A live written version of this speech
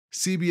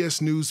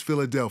CBS News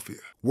Philadelphia,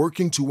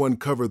 working to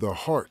uncover the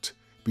heart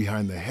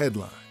behind the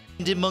headline.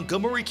 And in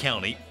Montgomery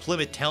County,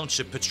 Plymouth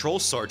Township Patrol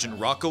Sergeant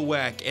Rocco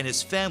Wack and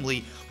his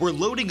family were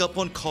loading up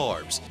on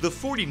carbs. The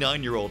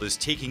 49-year-old is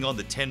taking on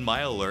the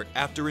 10-miler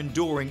after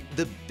enduring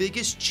the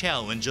biggest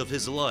challenge of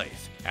his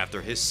life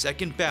after his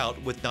second bout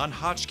with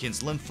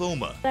non-Hodgkin's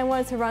lymphoma. I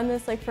wanted to run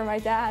this for my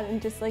dad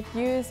and just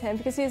use him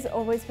because he's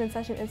always been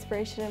such an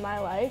inspiration in my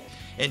life.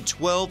 And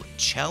 12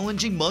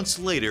 challenging months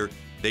later,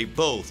 they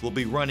both will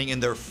be running in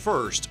their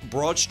first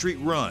Broad Street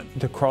run.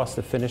 To cross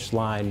the finish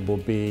line will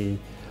be,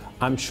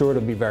 I'm sure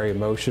it'll be very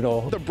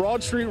emotional. The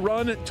Broad Street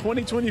Run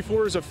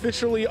 2024 is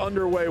officially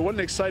underway. What an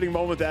exciting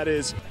moment that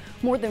is.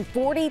 More than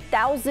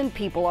 40,000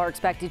 people are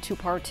expected to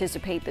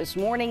participate this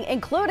morning,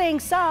 including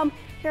some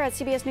here at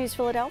CBS News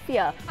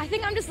Philadelphia. I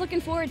think I'm just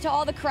looking forward to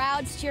all the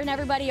crowds cheering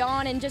everybody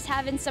on and just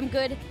having some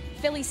good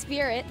Philly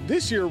spirit.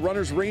 This year,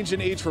 runners range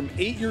in age from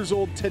 8 years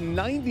old to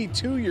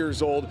 92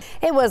 years old.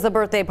 It was the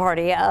birthday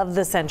party of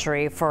the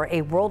century for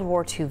a World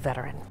War II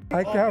veteran.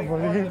 I can't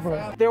believe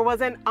it. There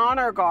was an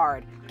honor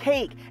guard,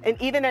 cake,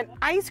 and even an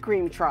ice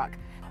cream truck,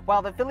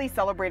 while the Phillies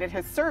celebrated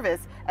his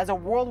service as a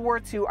World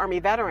War II Army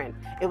veteran.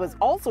 It was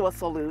also a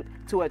salute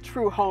to a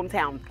true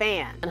hometown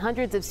fan. And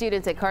hundreds of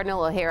students at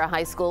Cardinal O'Hara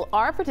High School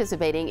are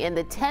participating in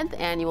the 10th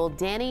annual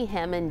Danny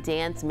Hemmon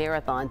Dance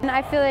Marathon. And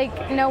I feel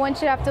like no one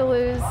should have to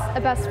lose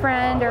a best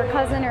friend or a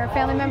cousin or a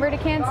family member to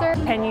cancer.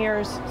 10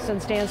 years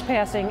since Dan's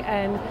passing,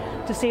 and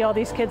to see all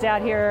these kids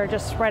out here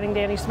just spreading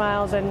Danny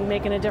smiles and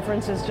making a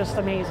difference is just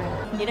amazing.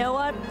 You know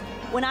what?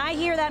 When I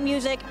hear that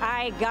music,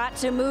 I got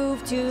to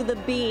move to the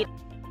beat.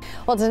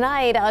 Well,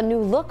 tonight, a new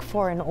look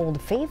for an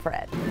old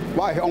favorite.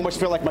 Well, I almost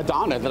feel like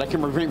Madonna, that I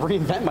can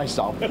reinvent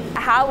myself.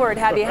 Howard,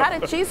 have you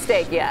had a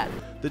cheesesteak yet?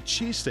 The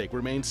cheesesteak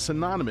remains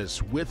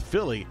synonymous with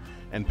Philly,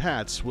 and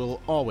Pat's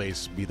will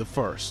always be the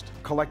first.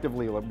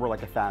 Collectively, we're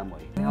like a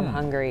family. I'm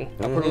hungry.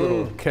 I put a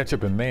little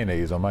ketchup and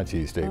mayonnaise on my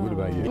cheesesteak. What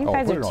about you? You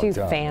guys are too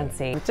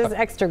fancy. Just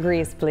extra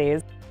grease,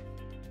 please.